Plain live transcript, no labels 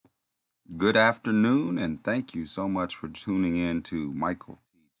Good afternoon, and thank you so much for tuning in to Michael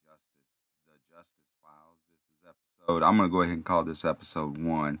T. Justice, the Justice Files. This is episode, I'm going to go ahead and call this episode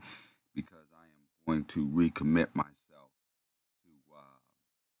one because I am going to recommit myself to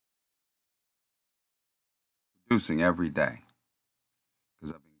producing every day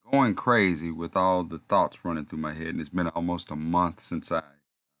because I've been going crazy with all the thoughts running through my head, and it's been almost a month since I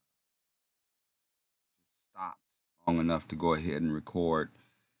stopped long enough to go ahead and record.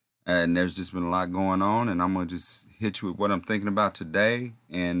 And there's just been a lot going on, and I'm going to just hit you with what I'm thinking about today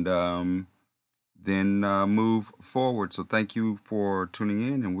and then move forward. So thank you for tuning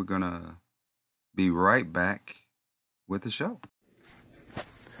in, and we're going to be right back with the show.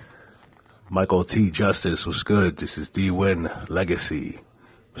 Michael T. Justice, what's good? This is D. Win Legacy.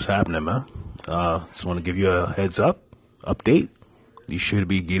 What's happening, man? Just want to give you a heads up, update. You should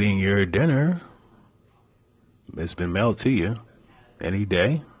be getting your dinner. It's been mailed to you any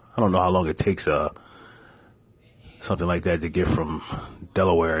day. I don't know how long it takes something like that to get from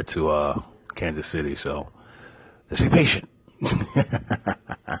Delaware to Kansas City, so just be patient.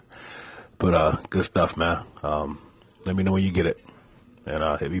 But good stuff, man. Let me know when you get it,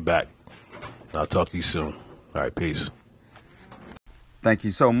 and hit me back. I'll talk to you soon. All right, peace. Thank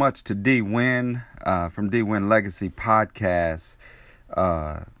you so much to D. Win from D. Win Legacy Podcast.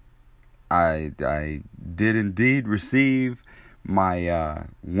 I did indeed receive my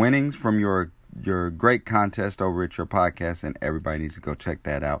winnings from your great contest over at your podcast, and everybody needs to go check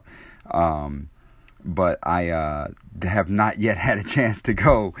that out. But I have not yet had a chance to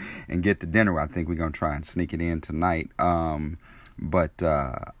go and get the dinner. I think we're going to try and sneak it in tonight. But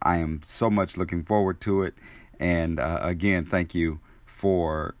I am so much looking forward to it. And again, thank you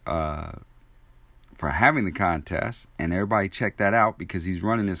for having the contest. And everybody check that out because he's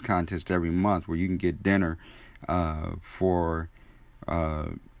running this contest every month where you can get dinner for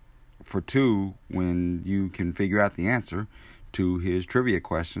two when you can figure out the answer to his trivia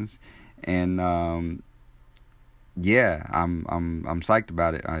questions. And yeah, I'm psyched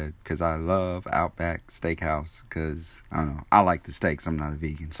about it because I love Outback Steakhouse because, I don't know, I like the steaks. I'm not a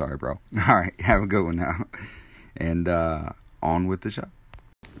vegan. Sorry, bro. All right, have a good one now. And on with the show.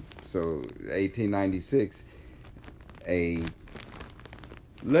 So, 1896,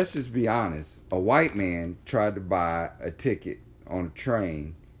 let's just be honest, a white man tried to buy a ticket on a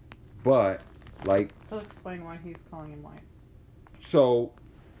train, but, like... He'll explain why he's calling him white. So,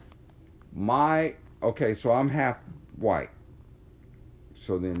 so I'm half white.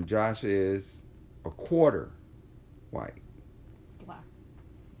 So then Josh is a quarter white.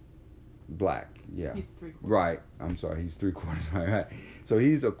 Black, yeah. He's 3/4. Right, I'm sorry, he's 3/4 white. Right. So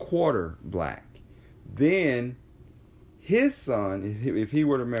he's a quarter black. Then his son, if he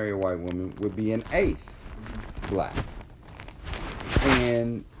were to marry a white woman, would be an eighth black.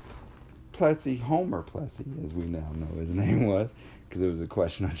 And Homer Plessy, as we now know his name was, because it was a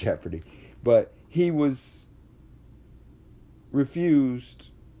question on Jeopardy. But he was refused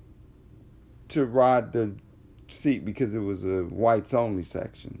to ride the seat because it was a whites only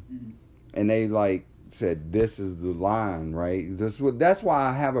section. Mm-hmm. And they said, this is the line, right? That's why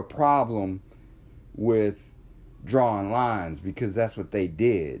I have a problem with drawing lines, because that's what they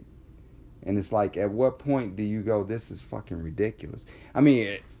did. And it's like, at what point do you go, this is fucking ridiculous? I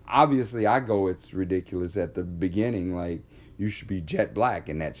mean, obviously I go, it's ridiculous at the beginning, like, you should be jet black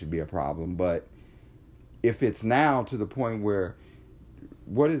and that should be a problem. But if it's now to the point where,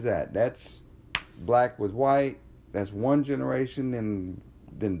 what is that? That's black with white. That's one generation. Then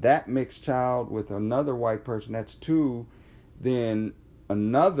that mixed child with another white person, that's two. Then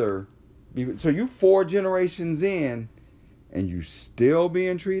another. So you 4 generations in and you still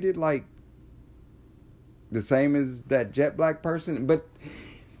being treated like the same as that jet black person. But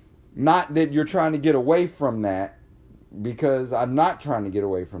not that you're trying to get away from that, because I'm not trying to get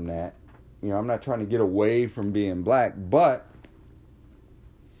away from that. You know, I'm not trying to get away from being black, but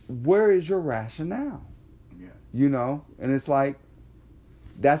where is your rationale? Yeah. You know? And it's like,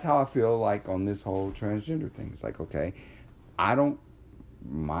 that's how I feel like on this whole transgender thing. It's like, okay, I don't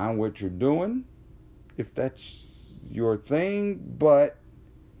mind what you're doing if that's your thing, but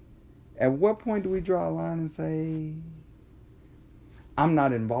at what point do we draw a line and say, I'm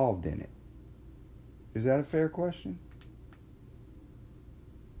not involved in it? Is that a fair question?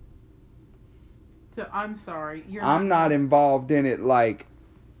 So I'm sorry. I'm not involved in it, like,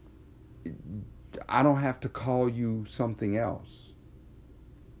 I don't have to call you something else.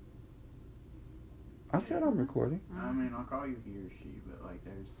 I said I'm recording. I mean, I'll call you he or she, but like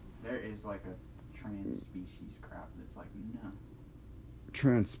there is like a trans species crap that's like, no.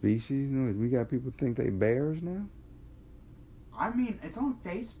 Trans species? No, we got people think they bears now? I mean, it's on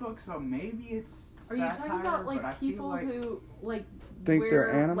Facebook, so maybe it's Are satire. you talking about but I like feel people like, who like Think wear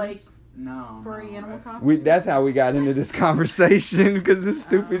they're animals? like no furry animal that's- costumes? That's how we got into this conversation, because this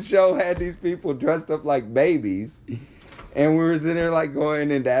stupid Oh. show had these people dressed up like babies, and we were sitting there like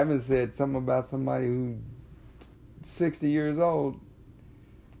going, and Davin said something about somebody who 60 years old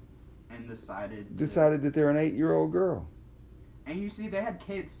And decided that they're an 8-year-old girl. And you see, they had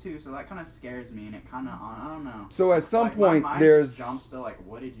kids too, so that kind of scares me, and it kind of, I don't know. So at some Like, my point mind there's jumps to like,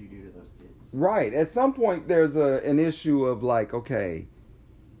 what did you do to those kids? right. At some point there's an issue of like, okay,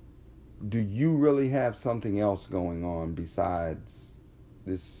 do you really have something else going on besides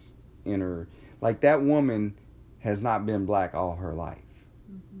this inner? Like, that woman has not been black all her life.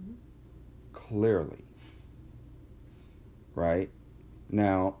 Mhm. Clearly. Right?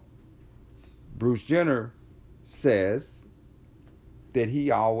 Now, Bruce Jenner says that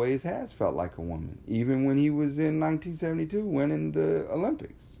he always has felt like a woman, even when he was in 1972 winning the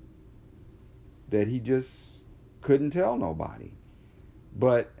Olympics. That he just couldn't tell nobody.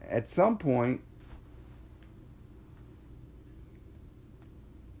 But at some point,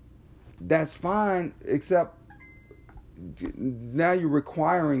 that's fine, except now you're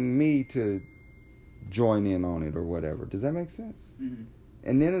requiring me to join in on it or whatever. Does that make sense? Mm-hmm.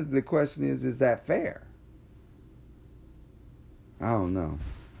 And then the question is that fair? I don't know.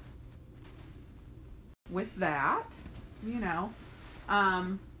 With that,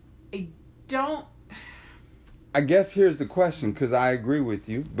 I don't. I guess here's the question, because I agree with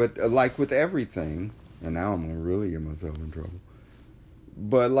you, but like with everything, and now I'm going to really get myself in trouble,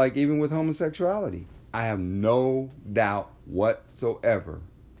 but like even with homosexuality, I have no doubt whatsoever,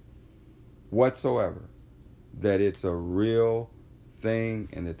 that it's a real thing,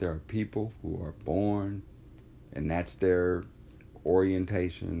 and that there are people who are born, and that's their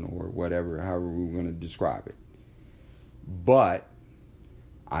orientation or whatever, however we're going to describe it. But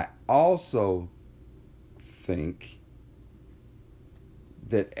I also think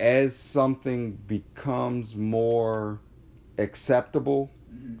that as something becomes more acceptable,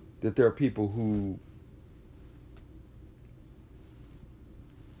 Mm-hmm. that there are people who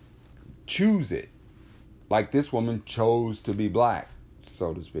choose it. Like this woman chose to be black,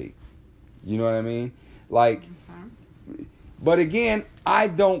 so to speak. You know what I mean? Like, Okay. but again, I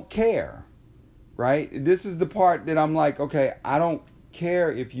don't care, right? This is the part that I'm like, okay, I don't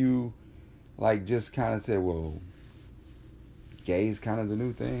care if you like just kind of say, well, gay's kind of the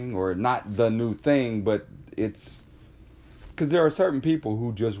new thing, or not the new thing, but it's because there are certain people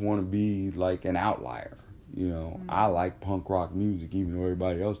who just want to be like an outlier. You know, Mm-hmm. I like punk rock music, even though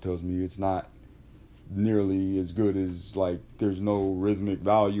everybody else tells me it's not nearly as good as, like, there's no rhythmic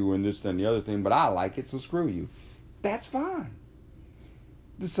value in this and the other thing, but I like it, so screw you. That's fine.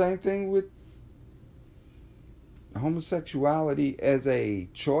 The same thing with homosexuality as a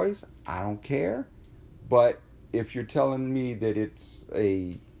choice. I don't care. But if you're telling me that it's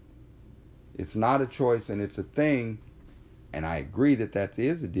not a choice and it's a thing, and I agree that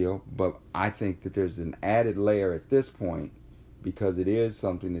is a deal, but I think that there's an added layer at this point, because it is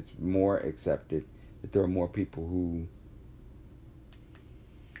something that's more accepted, that there are more people who...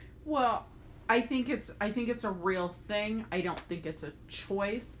 Well, I think it's a real thing. I don't think it's a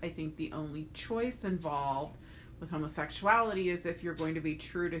choice. I think the only choice involved with homosexuality is if you're going to be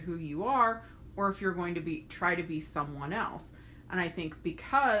true to who you are, or if you're going to try to be someone else. And I think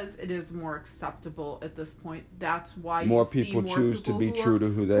because it is more acceptable at this point, that's why more you see people more choose to people be who true to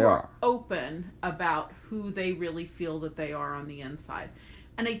who they are. open about who they really feel that they are on the inside.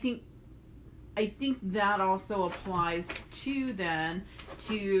 And I think that also applies to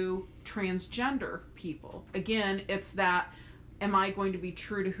transgender people. Again, it's that, am I going to be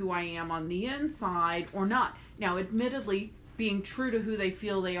true to who I am on the inside or not? Now, admittedly, being true to who they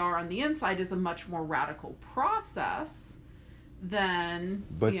feel they are on the inside is a much more radical process than...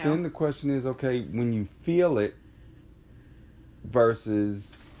 But then the question is, okay, when you feel it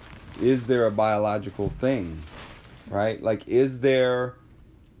versus, is there a biological thing, right? Like, is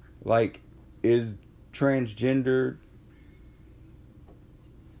transgender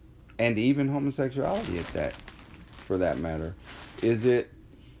and even homosexuality at that, for that matter, is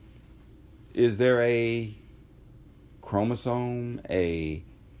there a chromosome,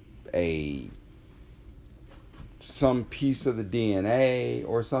 some piece of the DNA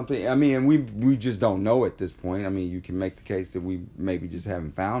or something? I mean, and we just don't know at this point. I mean, you can make the case that we maybe just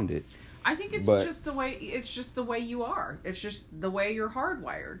haven't found it. I think it's just the way you are. It's just the way you're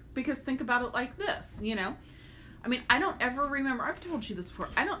hardwired. Because think about it like this, I mean, I don't ever remember, I've told you this before,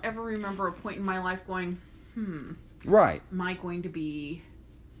 I don't ever remember a point in my life going, Right. am I going to be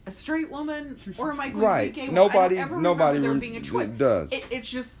a straight woman or am I going Right. to be a gay woman? Nobody- I don't ever nobody remember there being a choice. does. It's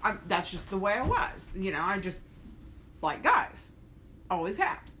just, that's just the way I was. You know, I just like guys. Always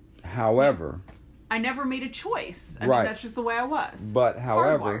have. However, I never made a choice. I Right. mean, that's just the way I was. but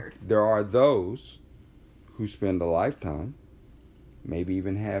however, Hardwired. there are those who spend a lifetime, maybe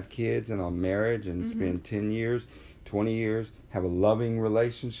even have kids and a marriage and spend 10 years, 20 years, have a loving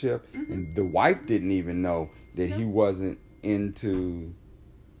relationship, and the wife didn't even know that he wasn't into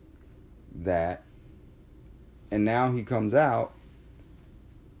that, and now he comes out.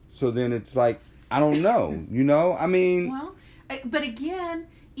 So then it's like, I don't know, you know? I mean, Well, but again,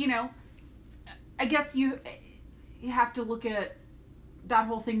 you know, I guess you have to look at that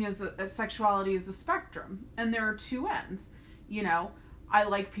whole thing as sexuality as a spectrum, and there are two ends. You know, I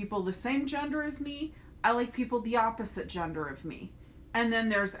like people the same gender as me. I like people the opposite gender of me, and then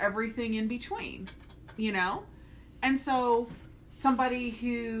there's everything in between. You know, and so somebody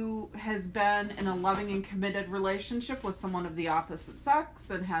who has been in a loving and committed relationship with someone of the opposite sex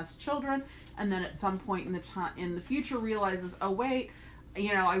and has children, and then at some point in the future realizes, oh wait,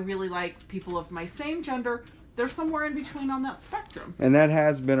 you know, I really like people of my same gender. They're somewhere in between on that spectrum. and that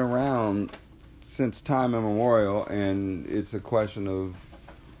has been around since time immemorial, and it's a question of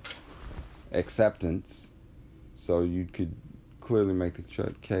acceptance. So you could clearly make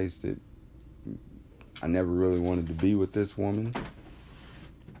the case that I never really wanted to be with this woman.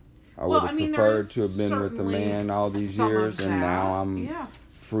 I would have preferred to have been with the man all these years, and now I'm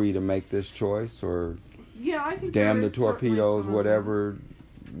free to make this choice, or I think damn there the is certainly torpedoes, some of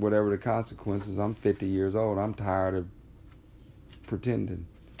whatever the consequences. I'm 50 years old. I'm tired of pretending.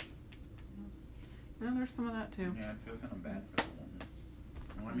 that. And there's some of that too. Yeah, I feel kind of bad for the woman.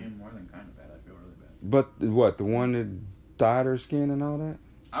 Well, I mean, more than kind of bad. I feel really bad. But what, the one that dyed her skin and all that?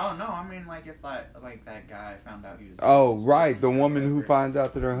 Oh no, I mean like if that guy found out he was. Oh, right, the woman who finds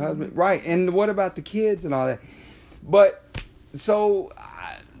out that her husband. Right, and what about the kids and all that? But so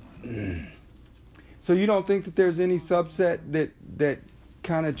you don't think that there's any subset that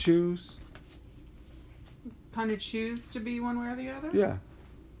kind of choose? Kind of choose to be one way or the other? Yeah,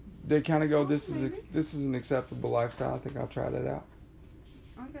 they kind of go, this is an acceptable lifestyle. I think I'll try that out.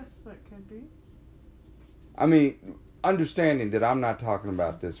 I guess that could be. I mean, understanding that I'm not talking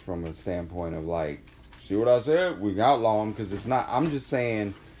about this from a standpoint of like, see what I said? We can outlaw them, because it's not. I'm just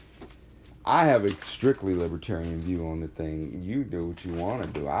saying, I have a strictly libertarian view on the thing. You do what you want to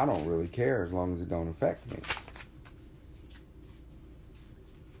do. I don't really care as long as it don't affect me.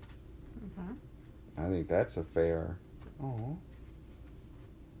 Okay. I think that's a fair. Oh.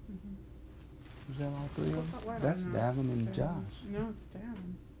 Is that all three of them? That's Davin and Josh. No, it's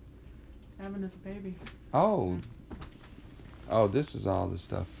Davin. Davin is a baby. Oh, this is all the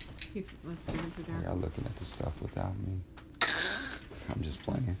stuff. He was sitting through there. Y'all looking at the stuff without me. I'm just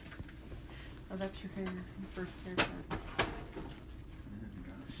playing. Oh, that's your hair. Your first haircut.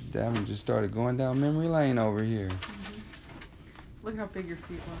 Davin just started going down memory lane over here. Look how big your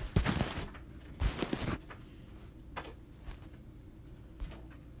feet were.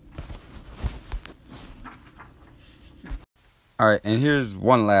 All right, and here's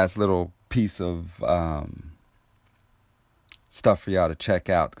one last little piece of stuff for y'all to check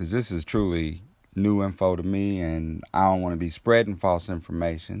out, because this is truly new info to me, and I don't want to be spreading false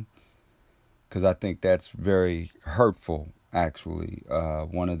information, because I think that's very hurtful, actually.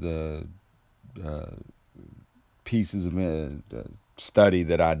 One of the pieces of study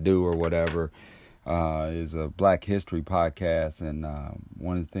that I do or whatever is a Black History podcast, and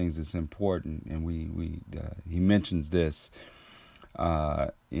one of the things that's important, and he mentions this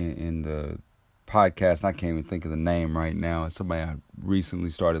in the podcast, and I can't even think of the name right now. It's somebody I recently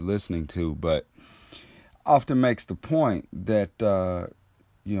started listening to, but often makes the point that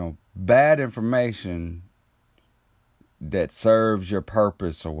bad information that serves your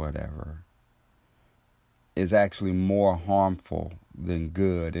purpose or whatever is actually more harmful than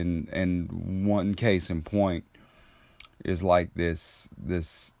good. And one case in point is like this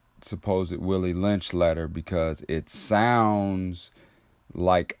supposed Willie Lynch letter, because it sounds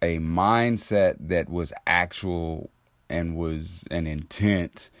like a mindset that was actual and was an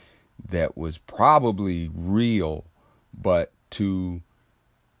intent that was probably real, but to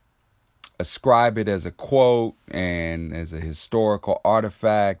ascribe it as a quote and as a historical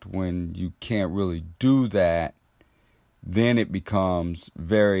artifact when you can't really do that, then it becomes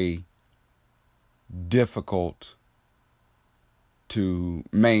very difficult to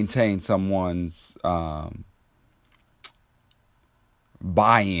maintain someone's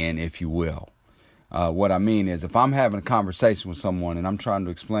buy-in, if you will. What I mean is, if I'm having a conversation with someone and I'm trying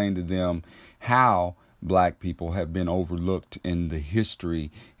to explain to them how black people have been overlooked in the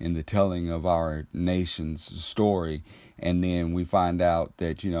history, in the telling of our nation's story. And then we find out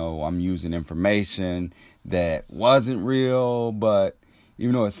that, I'm using information that wasn't real, but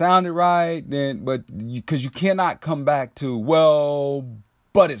even though it sounded right, because you cannot come back to, well,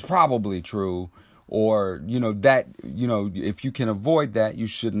 but it's probably true. Or, if you can avoid that, you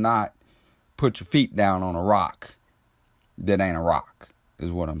should not put your feet down on a rock that ain't a rock,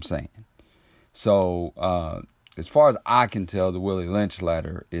 is what I'm saying. So, as far as I can tell, the Willie Lynch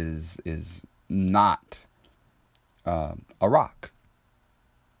letter is not a rock.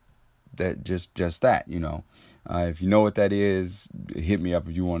 That just that, if you know what that is, hit me up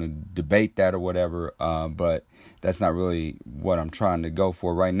if you want to debate that or whatever. But that's not really what I'm trying to go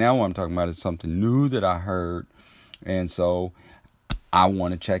for right now. What I'm talking about is something new that I heard, and so I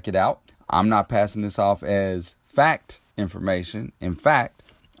want to check it out. I'm not passing this off as fact information. In fact,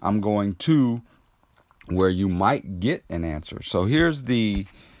 I'm going to where you might get an answer. So here's the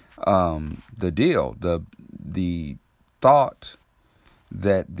deal. The thought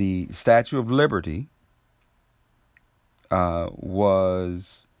that the Statue of Liberty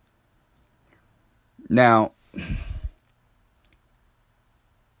was now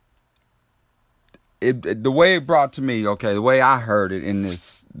the way it brought to me, the way I heard it in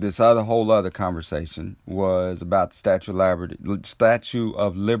this whole other conversation was about the Statue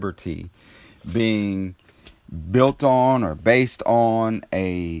of Liberty being built on or based on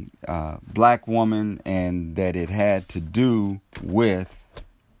a black woman, and that it had to do with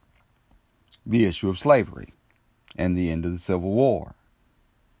the issue of slavery and the end of the Civil War.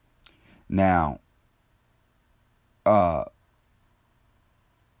 Now, I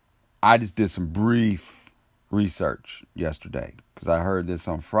just did some brief research yesterday because I heard this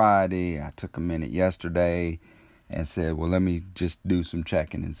on Friday. I took a minute yesterday and said, well, let me just do some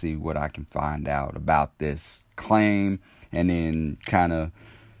checking and see what I can find out about this claim, and then kind of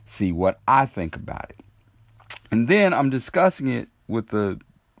see what I think about it. And then I'm discussing it with a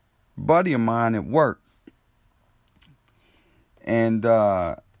buddy of mine at work. And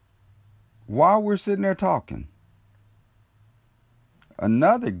while we're sitting there talking,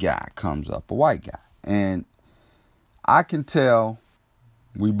 another guy comes up, a white guy. And I can tell,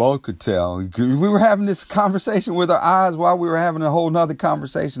 we both could tell, we were having this conversation with our eyes while we were having a whole nother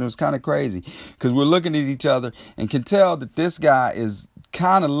conversation. It was kind of crazy because we're looking at each other and can tell that this guy is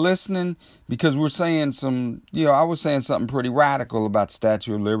kind of listening, because we're saying I was saying something pretty radical about the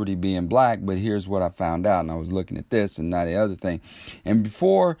Statue of Liberty being black, but here's what I found out, and I was looking at this and not the other thing. And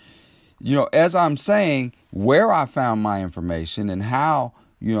before, as I'm saying where I found my information and how,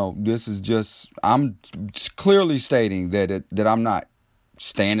 this is just, I'm clearly stating that I'm not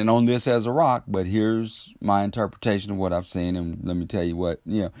standing on this as a rock, but here's my interpretation of what I've seen, and let me tell you what,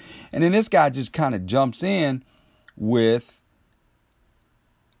 And then this guy just kind of jumps in with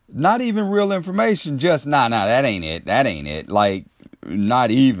not even real information, just, nah, that ain't it. Like, not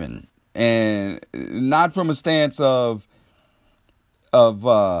even. And not from a stance of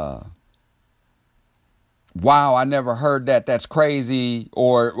wow, I never heard that, that's crazy,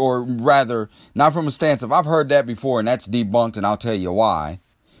 or rather, not from a stance of, I've heard that before and that's debunked and I'll tell you why.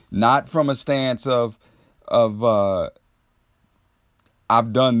 Not from a stance of I've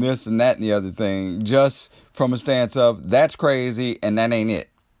done this and that and the other thing, just from a stance of, that's crazy and that ain't it.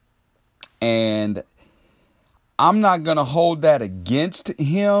 And I'm not going to hold that against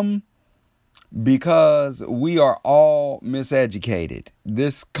him, because we are all miseducated.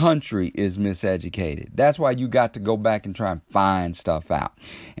 This country is miseducated. That's why you got to go back and try and find stuff out.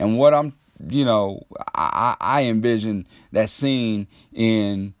 And what I envision that scene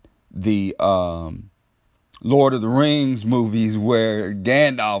in the Lord of the Rings movies where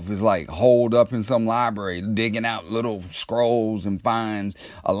Gandalf is like holed up in some library digging out little scrolls and finds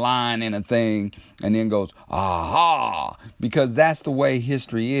a line in a thing and then goes, aha, because that's the way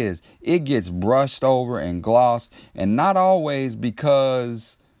history is. It gets brushed over and glossed, and not always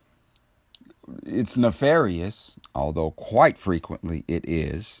because it's nefarious, although quite frequently it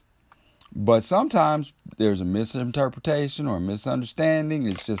is. But sometimes there's a misinterpretation or a misunderstanding.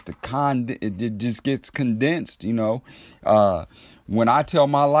 It's just it just gets condensed, When I tell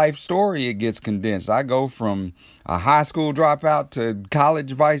my life story, it gets condensed. I go from a high school dropout to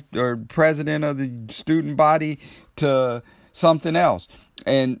college vice or president of the student body to something else.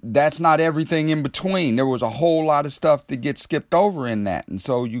 And that's not everything in between. There was a whole lot of stuff that gets skipped over in that. And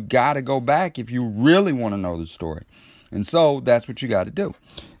so you got to go back if you really want to know the story. And so that's what you got to do.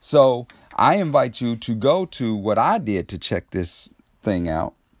 So I invite you to go to what I did to check this thing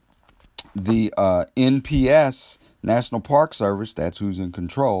out. The NPS, National Park Service, that's who's in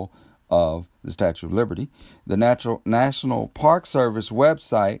control of the Statue of Liberty. The National Park Service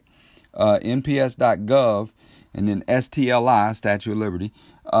website, nps.gov, and then STLI, Statue of Liberty,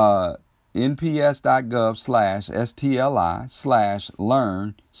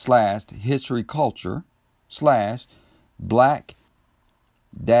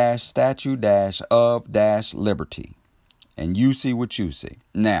 And you see what you see.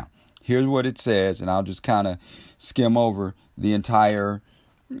 Now, here's what it says, and I'll just kind of skim over the entire.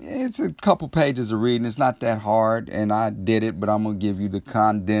 It's a couple pages of reading. It's not that hard, and I did it, but I'm going to give you the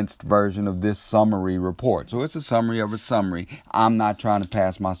condensed version of this summary report. So it's a summary of a summary. I'm not trying to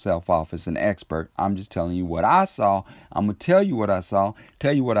pass myself off as an expert. I'm just telling you what I saw. I'm going to tell you what I saw,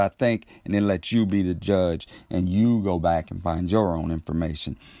 tell you what I think, and then let you be the judge, and you go back and find your own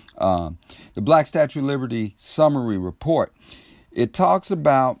information. The Black Statue of Liberty summary report. It talks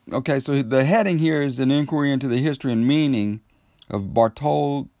about, so the heading here is an inquiry into the history and meaning of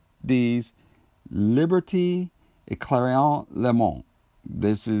Bartholdi's Liberté éclairant le monde.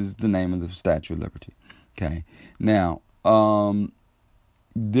 This is the name of the Statue of Liberty. Okay. Now,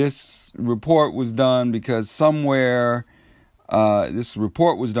 this report was done because this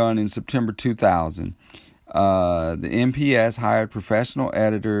report was done in September 2000. The NPS hired professional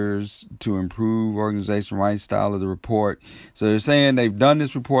editors to improve organization right style of the report. So they're saying they've done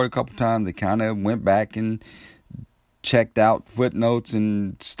this report a couple times. They kind of went back and checked out footnotes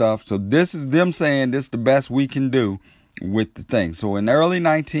and stuff. So this is them saying this is the best we can do with the thing. So in early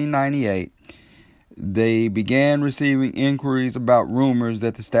 1998, they began receiving inquiries about rumors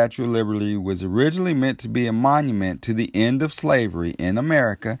that the Statue of Liberty was originally meant to be a monument to the end of slavery in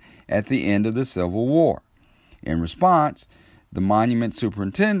America at the end of the Civil War. In response, the monument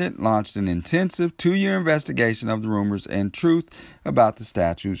superintendent launched an intensive 2-year investigation of the rumors and truth about the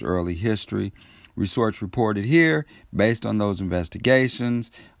statue's early history. Research reported here, based on those investigations,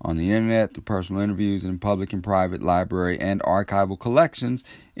 on the internet, through personal interviews in public and private library and archival collections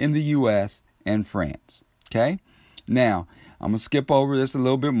in the U.S. and France. Okay? Now, I'm going to skip over this a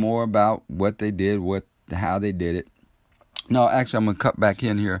little bit more about what they did, how they did it. No, actually, I'm going to cut back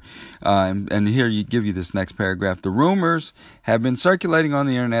in here, and here you give you this next paragraph. The rumors have been circulating on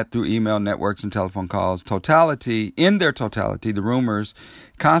the internet through email networks and telephone calls. In their totality, the rumors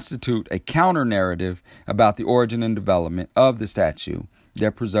constitute a counter-narrative about the origin and development of the statue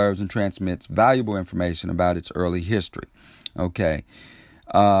that preserves and transmits valuable information about its early history. Okay.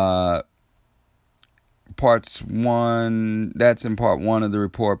 Parts 1, that's in part 1 of the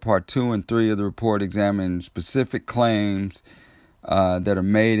report. Part 2 and 3 of the report examine specific claims that are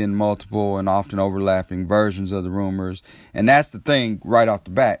made in multiple and often overlapping versions of the rumors. And that's the thing right off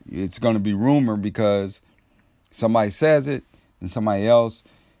the bat. It's going to be rumor because somebody says it and somebody else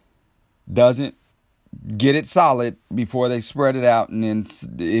doesn't get it solid before they spread it out, and then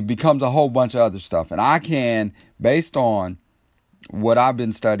it becomes a whole bunch of other stuff. And I can, based on what I've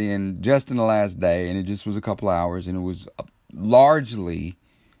been studying just in the last day, and it just was a couple hours, and it was largely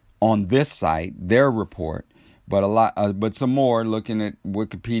on this site, their report, but some more looking at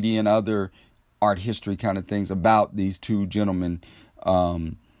Wikipedia and other art history kind of things about these two gentlemen,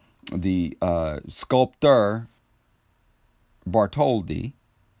 the sculptor Bartholdi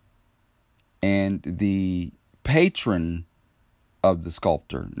and the patron of the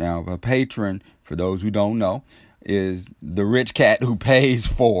sculptor. Now, a patron, for those who don't know, is the rich cat who pays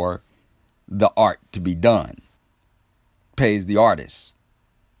for the art to be done, pays the artist,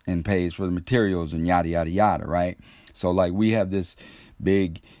 and pays for the materials and yada, yada, yada, right? So, like, we have this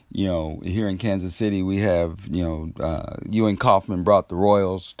big, here in Kansas City, we have, Ewing Kauffman brought the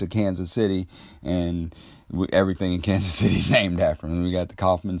Royals to Kansas City, and everything in Kansas City is named after him. We got the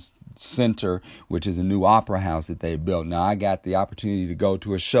Kauffman Center, which is a new opera house that they built. Now, I got the opportunity to go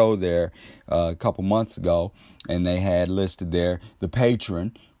to a show there a couple months ago, and they had listed there the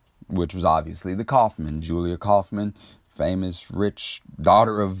patron, which was obviously the Kauffman, Julia Kauffman, famous rich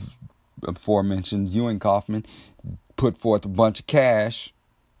daughter of aforementioned Ewing Kauffman, put forth a bunch of cash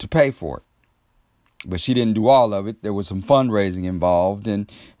to pay for it. But she didn't do all of it. There was some fundraising involved, and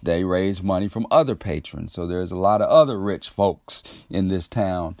they raised money from other patrons. So there's a lot of other rich folks in this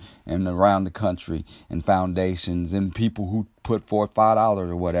town and around the country, and foundations and people who put forth $5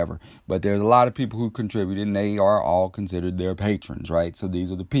 or whatever. But there's a lot of people who contributed, and they are all considered their patrons, right? So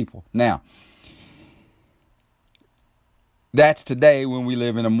these are the people. Now, that's today when we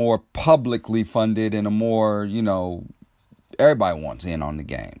live in a more publicly funded and a more, everybody wants in on the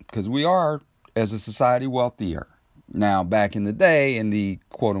game, because we are, as a society, wealthier. Now, back in the day, in the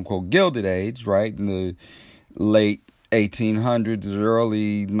quote-unquote Gilded Age, right, in the late 1800s,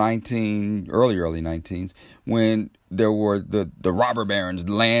 early 19s, when there were the robber barons,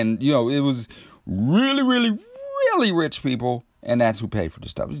 land, it was really, really, really rich people, and that's who paid for the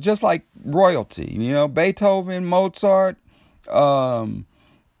stuff. It's just like royalty, Beethoven, Mozart, that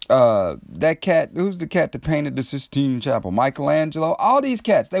cat, who's the cat that painted the Sistine Chapel? Michelangelo. All these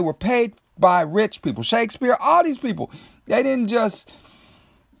cats, they were paid by rich people. Shakespeare, all these people. They didn't just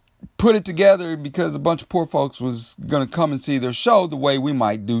put it together because a bunch of poor folks was going to come and see their show the way we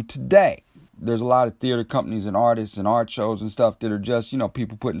might do today. There's a lot of theater companies and artists and art shows and stuff that are just,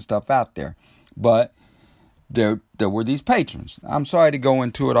 people putting stuff out there. But there were these patrons. I'm sorry to go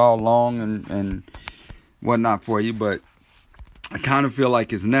into it all long and whatnot for you, but I kind of feel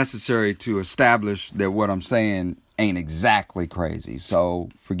like it's necessary to establish that what I'm saying ain't exactly crazy. So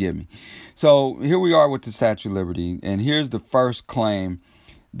forgive me. So here we are with the Statue of Liberty. And here's the first claim,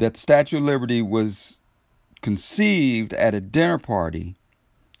 that the Statue of Liberty was conceived at a dinner party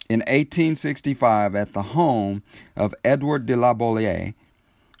in 1865 at the home of Edward de la Boulaye,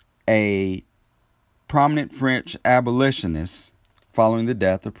 a prominent French abolitionist following the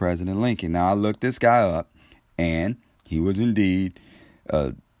death of President Lincoln. Now, I looked this guy up, and he was indeed,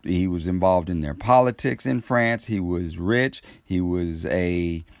 he was involved in their politics in France. He was rich. He was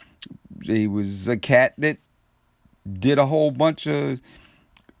a cat that did a whole bunch of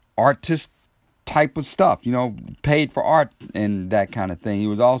artist type of stuff, paid for art and that kind of thing. He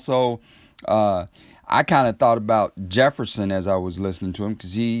was also, I kind of thought about Jefferson as I was listening to him,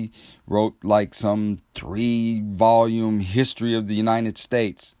 because he wrote like some 3-volume history of the United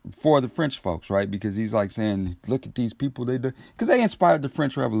States for the French folks, right? Because he's like saying, look at these people, because they inspired the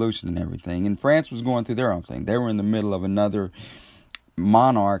French Revolution and everything. And France was going through their own thing. They were in the middle of another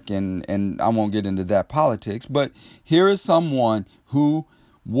monarch, and I won't get into that politics. But here is someone who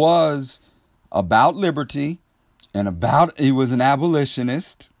was about liberty and he was an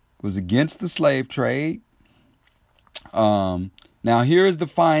abolitionist, was against the slave trade. Now, here's the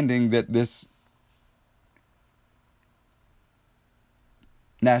finding that this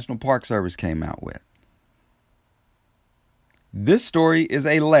National Park Service came out with. This story is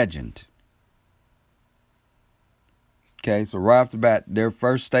a legend. Okay, so right off the bat, their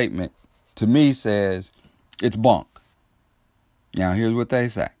first statement to me says it's bunk. Now, here's what they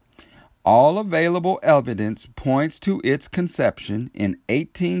say. All available evidence points to its conception in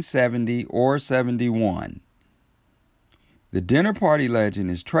 1870 or 71. The dinner party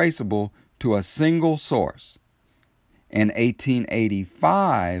legend is traceable to a single source, an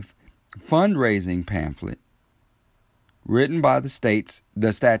 1885 fundraising pamphlet written by the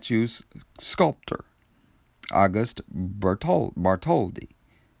statue's sculptor, Auguste Bartholdi,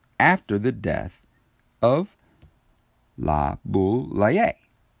 after the death of La Boulaye.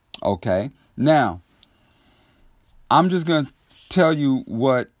 Okay, now, I'm just going to tell you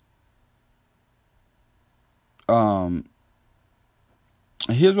what,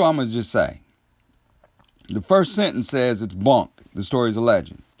 here's what I'm going to just say. The first sentence says it's bunk, the story's a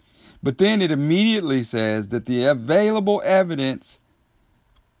legend. But then it immediately says that the available evidence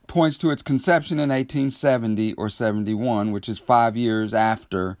points to its conception in 1870 or 71, which is 5 years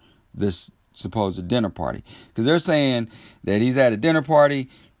after this supposed dinner party. Because they're saying that he's at a dinner party,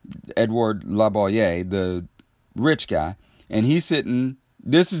 Edward La Boulaye, the rich guy, and he's sitting,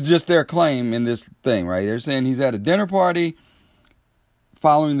 this is just their claim in this thing, right? They're saying he's at a dinner party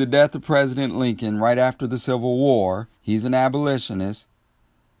following the death of President Lincoln right after the Civil War. He's an abolitionist,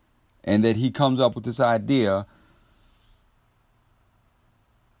 and that he comes up with this idea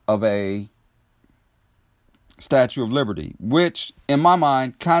of a Statue of Liberty, which in my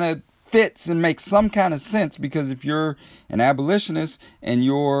mind kind of fits and makes some kind of sense, because if you're an abolitionist and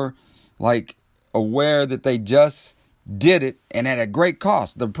you're like aware that they just did it and at a great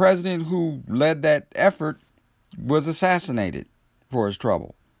cost, the president who led that effort was assassinated for his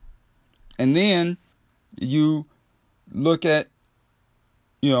trouble. And then you look at,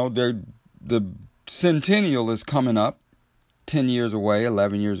 the centennial is coming up, 10 years away,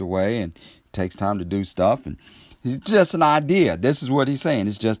 11 years away, and it takes time to do stuff, and it's just an idea. This is what he's saying.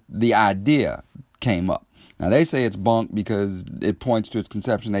 It's just the idea came up. Now, they say it's bunk because it points to its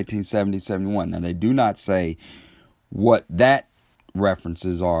conception in 1870-71. Now, they do not say what that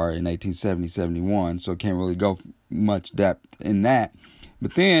references are in 1870-71, so can't really go much depth in that.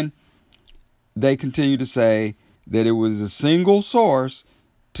 But then they continue to say that it was a single source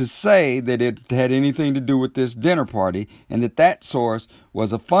to say that it had anything to do with this dinner party, and that source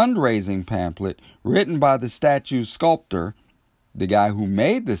was a fundraising pamphlet written by the statue's sculptor, the guy who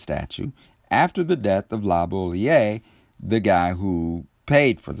made the statue, after the death of La Boulaye, the guy who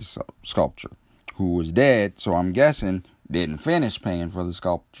paid for the sculpture. who was dead, so I'm guessing didn't finish paying for the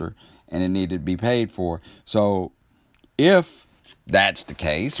sculpture and it needed to be paid for. So if that's the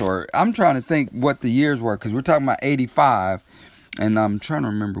case, or I'm trying to think what the years were, because we're talking about 85, and I'm trying to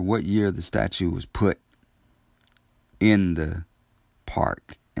remember what year the statue was put in the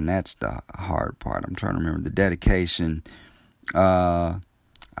park, and that's the hard part. I'm trying to remember the dedication. I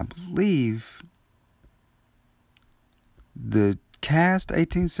believe the cast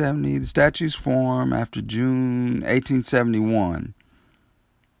 1870, the statue's form after June 1871.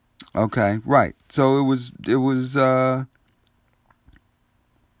 Okay, right. So it was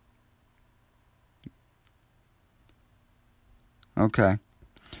okay.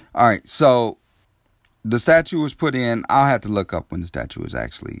 All right. So the statue was put in. I'll have to look up when the statue was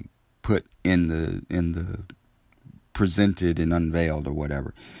actually put in the presented and unveiled or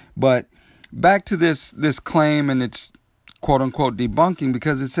whatever. But back to this claim and its quote unquote debunking,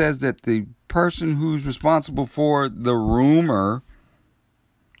 because it says that the person who's responsible for the rumor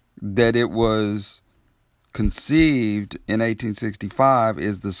that it was conceived in 1865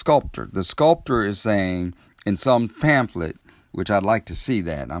 is the sculptor. The sculptor is saying in some pamphlet, which I'd like to see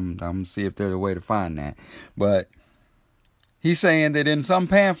that. I'm going to see if there's a way to find that. But he's saying that in some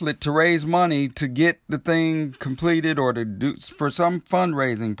pamphlet to raise money to get the thing completed or to do for some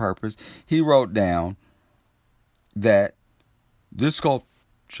fundraising purpose, he wrote down that this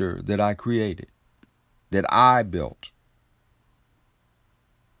sculpture that I created, that I built,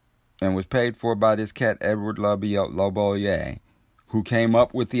 and was paid for by this cat Edward Laboyer, who came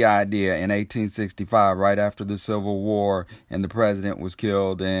up with the idea in 1865, right after the Civil War, and the president was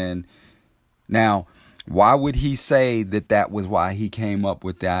killed. And now, why would he say that that was why he came up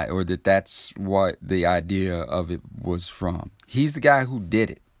with that, or that that's what the idea of it was from? He's the guy who did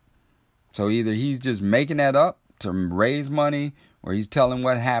it. So either he's just making that up to raise money, or he's telling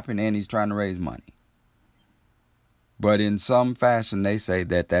what happened and he's trying to raise money. But in some fashion, they say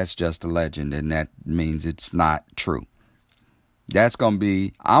that that's just a legend, and that means it's not true. That's going to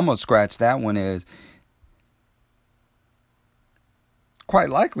be, I'm going to scratch that one as quite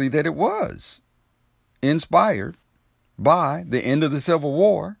likely that it was inspired by the end of the Civil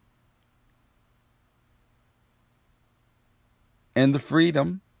War and the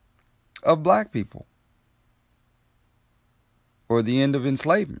freedom of black people, or the end of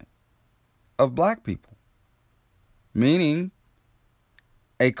enslavement of black people, meaning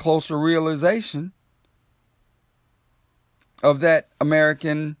a closer realization of that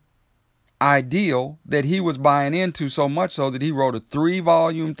American ideal that he was buying into, so much so that he wrote a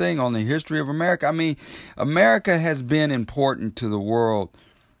 3-volume thing on the history of America. I mean, America has been important to the world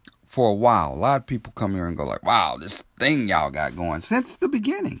for a while. A lot of people come here and go like, wow, this thing y'all got going, since the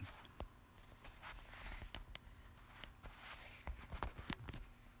beginning.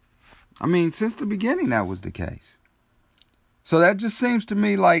 I mean, since the beginning that was the case. So that just seems to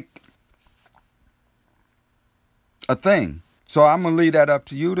me like a thing. So I'm going to leave that up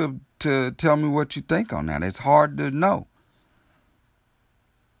to you to tell me what you think on that. It's hard to know.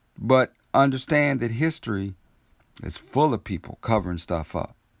 But understand that history is full of people covering stuff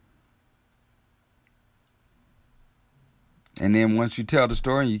up. And then once you tell the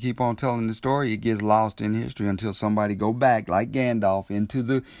story and you keep on telling the story, it gets lost in history until somebody go back like Gandalf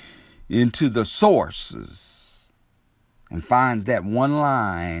into the sources and finds that one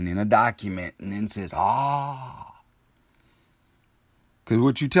line in a document and then says, Because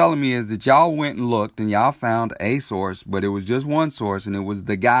what you're telling me is that y'all went and looked and y'all found a source, but it was just one source, and it was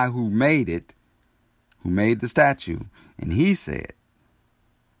the guy who made it, who made the statue, and he said.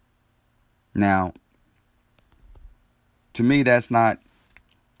 Now, to me, that's not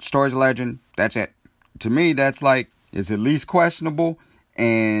story's a legend. That's it. To me, that's like, it's at least questionable,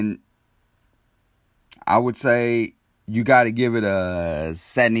 and I would say you got to give it a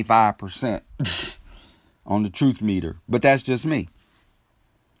 75% on the truth meter. But that's just me.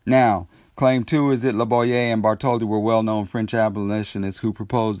 Now, claim 2 is that Laboyer and Bartholdi were well-known French abolitionists who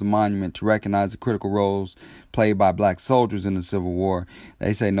proposed the monument to recognize the critical roles played by black soldiers in the Civil War.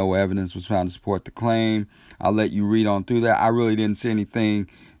 They say no evidence was found to support the claim. I'll let you read on through that. I really didn't see anything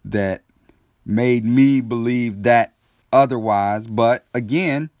that made me believe that otherwise. But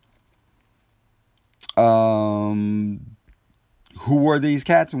again, who were these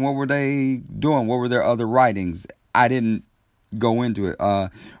cats and what were they doing? What were their other writings? I didn't go into it.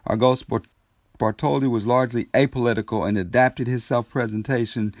 Auguste Bartholdi was largely apolitical and adapted his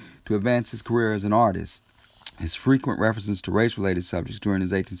self-presentation to advance his career as an artist. His frequent references to race-related subjects during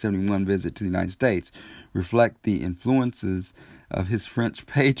his 1871 visit to the United States reflect the influences of his French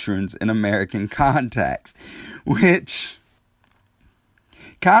patrons and American contacts, which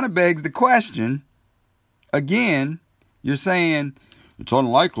kind of begs the question, again, you're saying it's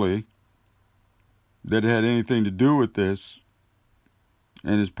unlikely that it had anything to do with this,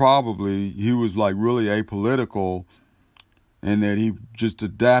 and it's probably he was like really apolitical, and that he just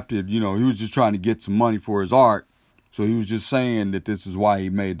adapted, he was just trying to get some money for his art, so he was just saying that this is why he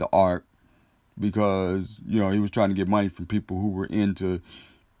made the art, because he was trying to get money from people who were into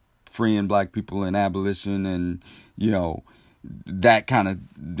freeing black people and abolition, and that kind of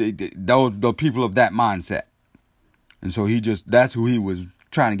those people of that mindset. And so that's who he was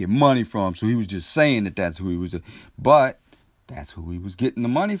trying to get money from. So he was just saying that that's who he was. But that's who he was getting the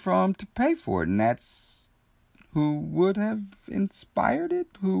money from to pay for it. And that's who would have inspired it.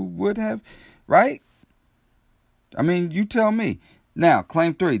 Who would have, right? I mean, you tell me. Now,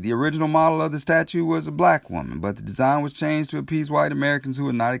 claim 3. The original model of the statue was a black woman, but the design was changed to appease white Americans who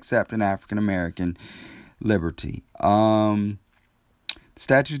would not accept an African American liberty. The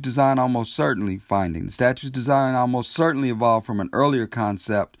statue's design almost certainly evolved from an earlier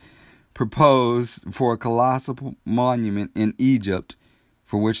concept proposed for a colossal monument in Egypt,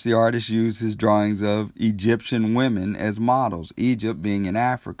 for which the artist used his drawings of Egyptian women as models, Egypt being in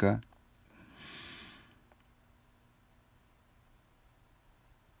Africa.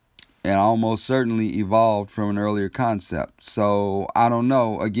 And almost certainly evolved from an earlier concept. So, I don't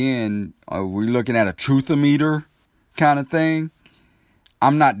know. Again, are we looking at a truth-o-meter kind of thing?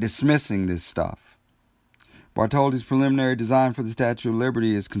 I'm not dismissing this stuff. Bartholdi's preliminary design for the Statue of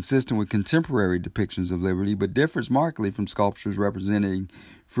Liberty is consistent with contemporary depictions of liberty, but differs markedly from sculptures representing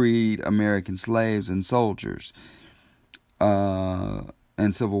freed American slaves and soldiers, and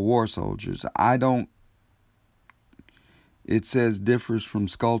Civil War soldiers. It says differs from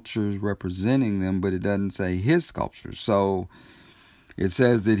sculptures representing them, but it doesn't say his sculptures. So it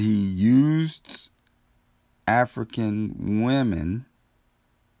says that he used African women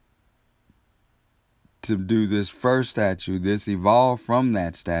to do this first statue. This evolved from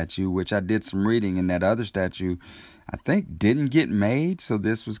that statue, which I did some reading, and that other statue, I think, didn't get made. So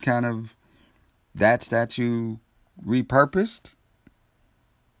this was kind of that statue repurposed.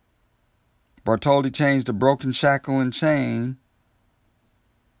 Bartholdi changed a broken shackle and chain.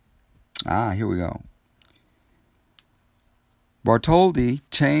 Here we go. Bartholdi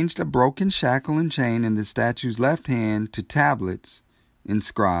changed a broken shackle and chain in the statue's left hand to tablets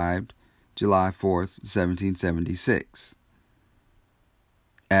inscribed July 4th, 1776,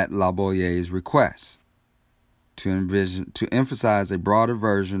 at La Bollier's request, to emphasize a broader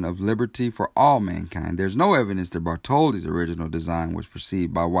version of liberty for all mankind. There's no evidence that Bartholdi's original design was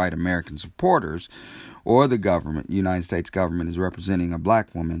perceived by white American supporters or the government, United States government, as representing a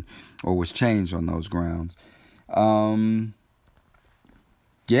black woman, or was changed on those grounds.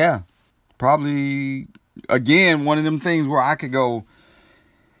 Yeah, probably, again, one of them things where I could go,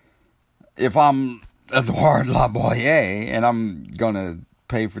 if I'm Edouard La Boyer and I'm going to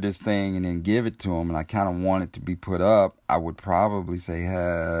pay for this thing and then give it to him, and I kind of want it to be put up, I would probably say,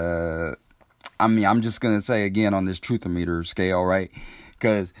 I'm just going to say again on this truth-o-meter scale, right?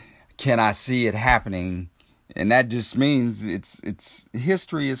 Because can I see it happening? And that just means it's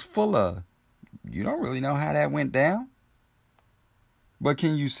history is full of, you don't really know how that went down. But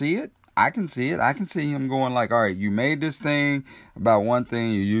can you see it? I can see it. I can see him going like, all right, you made this thing about one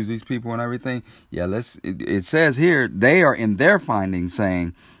thing, you use these people and everything. Yeah, it says here, they are in their findings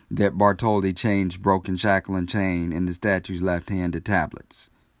saying that Bartholdi changed broken shackle and chain in the statue's left hand to tablets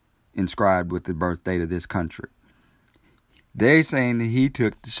inscribed with the birth date of this country. They're saying that he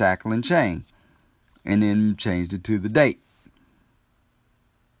took the shackle and chain and then changed it to the date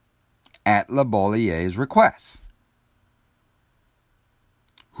at La Bollier's request,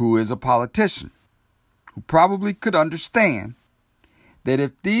 who is a politician, who probably could understand that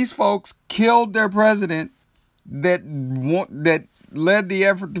if these folks killed their president that led the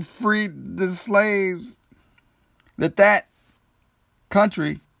effort to free the slaves, that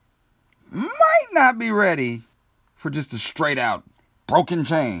country might not be ready for just a straight out broken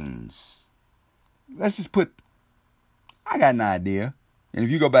chains. Let's just I got an idea. And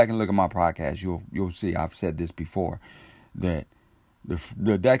if you go back and look at my podcast, you'll see I've said this before, that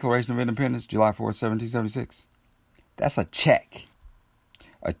the Declaration of Independence, July 4th, 1776, that's a check.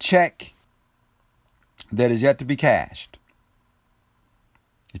 A check that is yet to be cashed.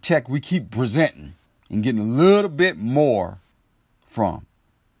 A check we keep presenting and getting a little bit more from.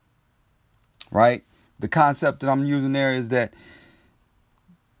 Right? The concept that I'm using there is that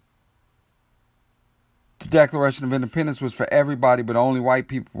the Declaration of Independence was for everybody, but only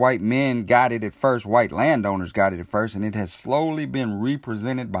white men got it at first. White landowners got it at first, and it has slowly been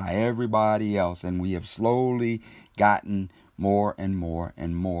represented by everybody else. And we have slowly gotten more and more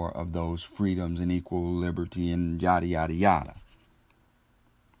and more of those freedoms and equal liberty and yada, yada, yada.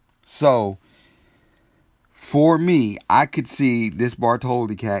 So, for me, I could see this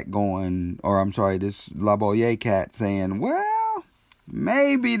Bartholdi cat going, or I'm sorry, this Laboyer cat saying, well,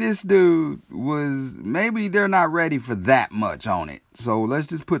 maybe this dude maybe they're not ready for that much on it. So let's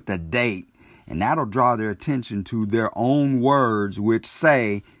just put the date, and that'll draw their attention to their own words, which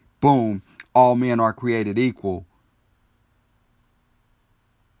say, boom, all men are created equal.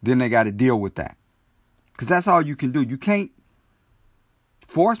 Then they got to deal with that. Because that's all you can do. You can't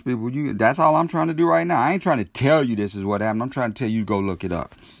force people. That's all I'm trying to do right now. I ain't trying to tell you this is what happened. I'm trying to tell you to go look it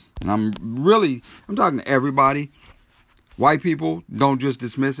up. And I'm talking to everybody. White people, don't just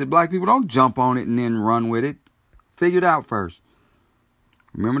dismiss it. Black people, don't jump on it and then run with it. Figure it out first.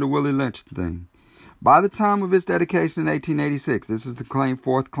 Remember the Willie Lynch thing. By the time of its dedication in 1886, this is the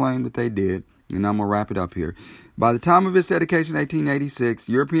fourth claim that they did, and I'm going to wrap it up here. By the time of its dedication in 1886,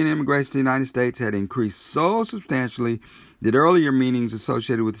 European immigration to the United States had increased so substantially that earlier meanings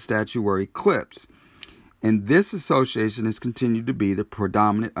associated with the statute were eclipsed. And this association has continued to be the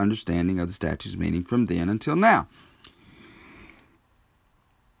predominant understanding of the statute's meaning from then until now.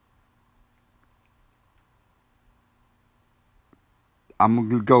 I'm going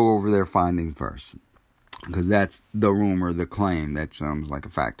to go over their finding first, because that's the rumor, the claim. That sounds like a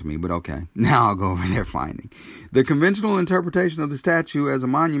fact to me, but okay. Now I'll go over their finding. The conventional interpretation of the statute as a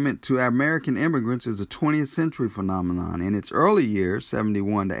monument to American immigrants is a 20th century phenomenon. In its early years,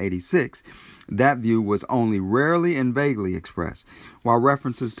 71 to 86, that view was only rarely and vaguely expressed, while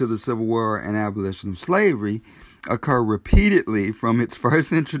references to the Civil War and abolition of slavery occur repeatedly from its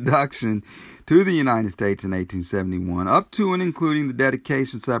first introduction to the United States in 1871 up to and including the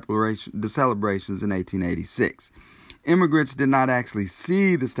dedication the celebrations in 1886. Immigrants did not actually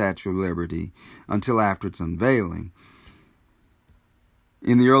see the Statue of Liberty until after its unveiling.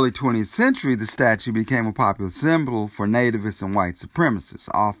 In the early 20th century, the statue became a popular symbol for nativists and white supremacists.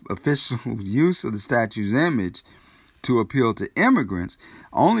 Official use of the statue's image to appeal to immigrants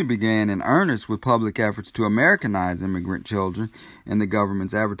only began in earnest with public efforts to Americanize immigrant children and the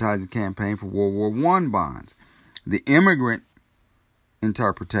government's advertising campaign for World War I bonds. The immigrant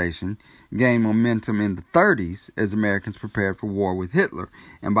interpretation gained momentum in the 30s as Americans prepared for war with Hitler,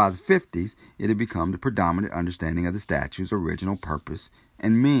 and by the 50s it had become the predominant understanding of the statue's original purpose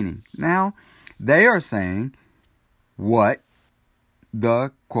and meaning. Now, they are saying what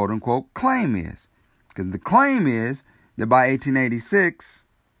the quote-unquote claim is. Because the claim is that by 1886,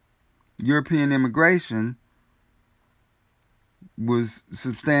 European immigration was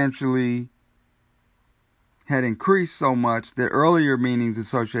had increased so much that earlier meanings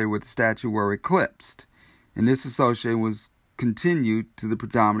associated with the statue were eclipsed. And this association was continued to the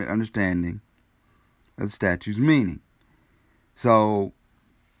predominant understanding of the statue's meaning. So,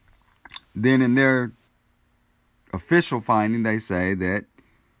 then in their official finding, they say that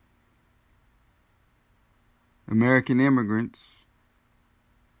American immigrants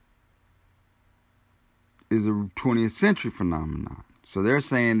is a 20th century phenomenon. So they're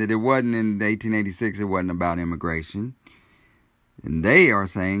saying that it wasn't in 1886, it wasn't about immigration. And they are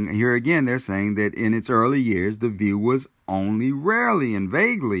saying, here again, they're saying that in its early years, the view was only rarely and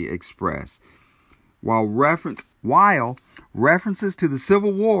vaguely expressed, while references to the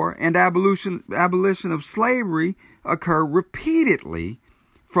Civil War and abolition of slavery occur repeatedly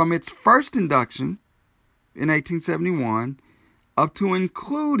from its first induction in 1871 up to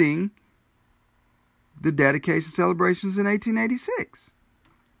including the dedication celebrations in 1886.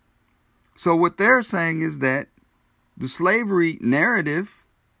 So what they're saying is that the slavery narrative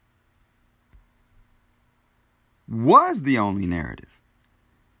was the only narrative.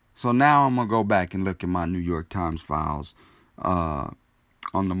 So now I'm going to go back and look at my New York Times files on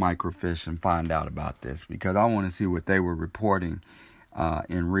the microfiche and find out about this, because I want to see what they were reporting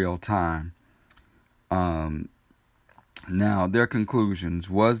in real time. Now, their conclusions: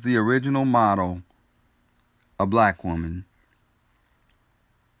 was the original model a black woman?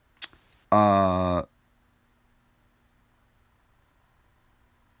 The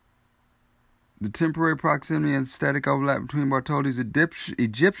temporary proximity and aesthetic overlap between Bartholdi's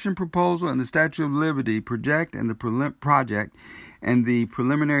Egyptian proposal and the Statue of Liberty project and the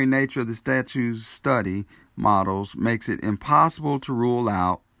preliminary nature of the statue's study models makes it impossible to rule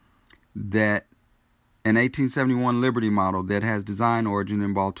out that an 1871 Liberty model that has design origin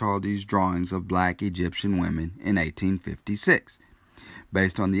in Bartholdi's drawings of black Egyptian women in 1856.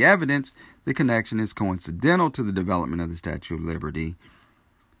 Based on the evidence, the connection is coincidental to the development of the Statue of Liberty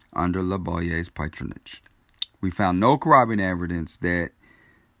under La Boyer's patronage. We found no corroborating evidence that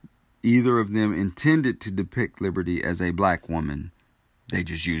either of them intended to depict liberty as a black woman. They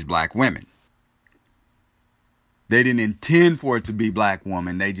just used black women. They didn't intend for it to be black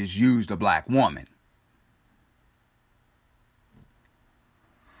woman. They just used a black woman.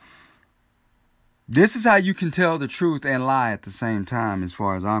 This is how you can tell the truth and lie at the same time, as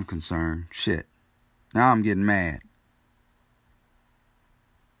far as I'm concerned. Shit. Now I'm getting mad.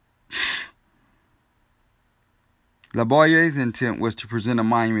 La Boye's intent was to present a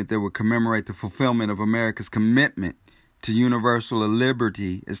monument that would commemorate the fulfillment of America's commitment to universal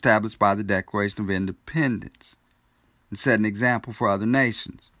liberty established by the Declaration of Independence and set an example for other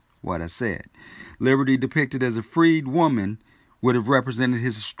nations. What I said. Liberty depicted as a freed woman would have represented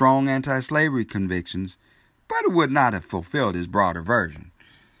his strong anti-slavery convictions, but it would not have fulfilled his broader version.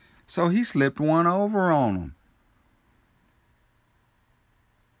 So he slipped one over on him.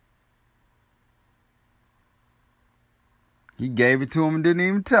 He gave it to him and didn't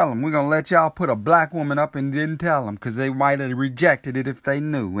even tell him. We're going to let y'all put a black woman up and didn't tell him because they might have rejected it if they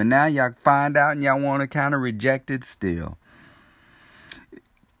knew. And now y'all find out and y'all want to kind of reject it still.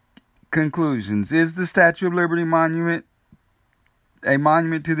 Conclusions. Is the Statue of Liberty monument a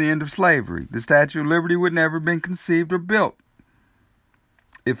monument to the end of slavery? The Statue of Liberty would never have been conceived or built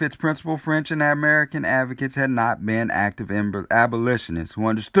if its principal French and American advocates had not been active abolitionists who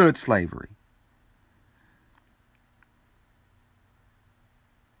understood slavery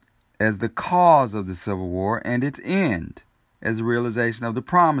as the cause of the Civil War and its end as the realization of the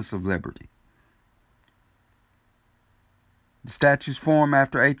promise of liberty. The statue's form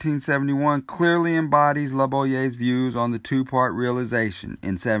after 1871 clearly embodies La Boye's views on the two-part realization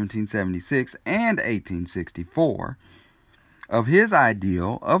in 1776 and 1864 of his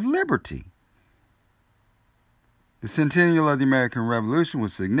ideal of liberty. The centennial of the American Revolution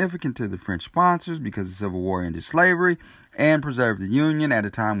was significant to the French sponsors because the Civil War ended slavery and preserved the Union at a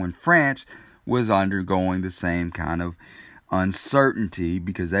time when France was undergoing the same kind of uncertainty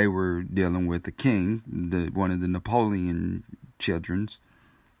because they were dealing with the king, one of the Napoleon children's.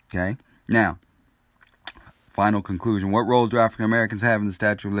 Okay? Now, final conclusion. What roles do African Americans have in the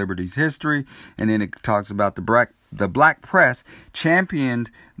Statue of Liberty's history? And then it talks about the black press championed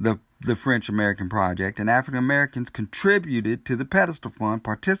the French-American project, and African Americans contributed to the pedestal fund,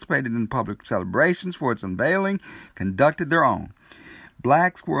 participated in public celebrations for its unveiling, conducted their own.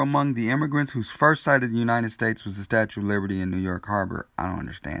 Blacks were among the immigrants whose first sight of the United States was the Statue of Liberty in New York Harbor. I don't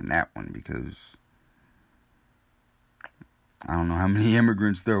understand that one because I don't know how many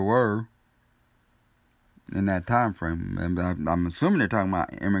immigrants there were in that time frame. I'm assuming they're talking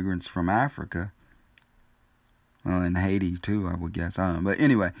about immigrants from Africa. Well, in Haiti, too, I would guess. I don't know. But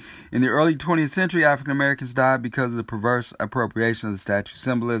anyway, in the early 20th century, African Americans died because of the perverse appropriation of the statue's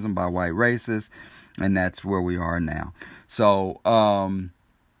symbolism by white racists. And that's where we are now. So,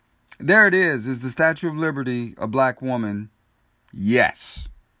 there it is. Is the Statue of Liberty a black woman? Yes.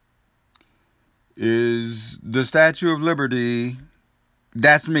 Is the Statue of Liberty...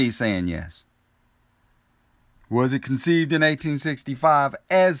 That's me saying yes. Was it conceived in 1865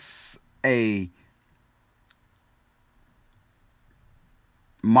 as a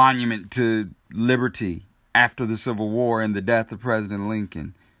monument to liberty after the Civil War and the death of President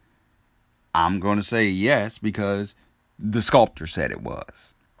Lincoln? I'm going to say yes because the sculptor said it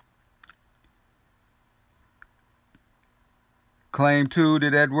was. Claim 2,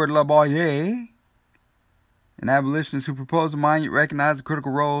 did Edward La Boye, an abolitionist who proposed a monument, recognize the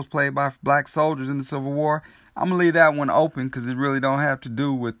critical roles played by black soldiers in the Civil War? I'm going to leave that one open because it really don't have to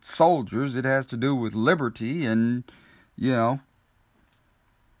do with soldiers. It has to do with liberty and, you know.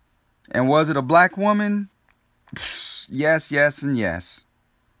 And was it a black woman? Yes, yes, and yes.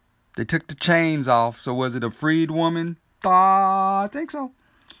 They took the chains off, so was it a freed woman? I think so.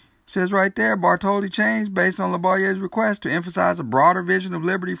 It says right there, Bartholdi changed based on La Boye's request to emphasize a broader vision of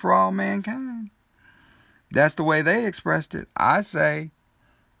liberty for all mankind. That's the way they expressed it. I say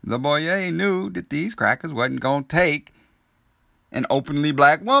La Boye knew that these crackers wasn't going to take an openly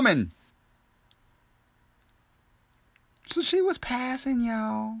black woman. So she was passing,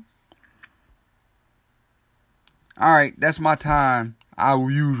 y'all. All right, that's my time. I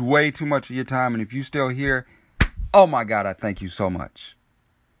will use way too much of your time. And if you still here, oh my God, I thank you so much.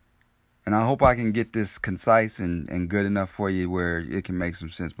 And I hope I can get this concise and good enough for you where it can make some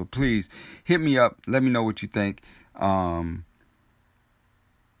sense. But please, hit me up. Let me know what you think. Thank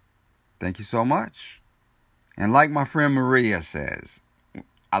you so much. And like my friend Maria says,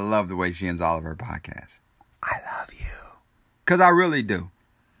 I love the way she ends all of her podcasts. I love you. Because I really do.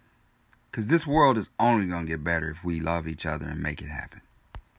 Because this world is only going to get better if we love each other and make it happen.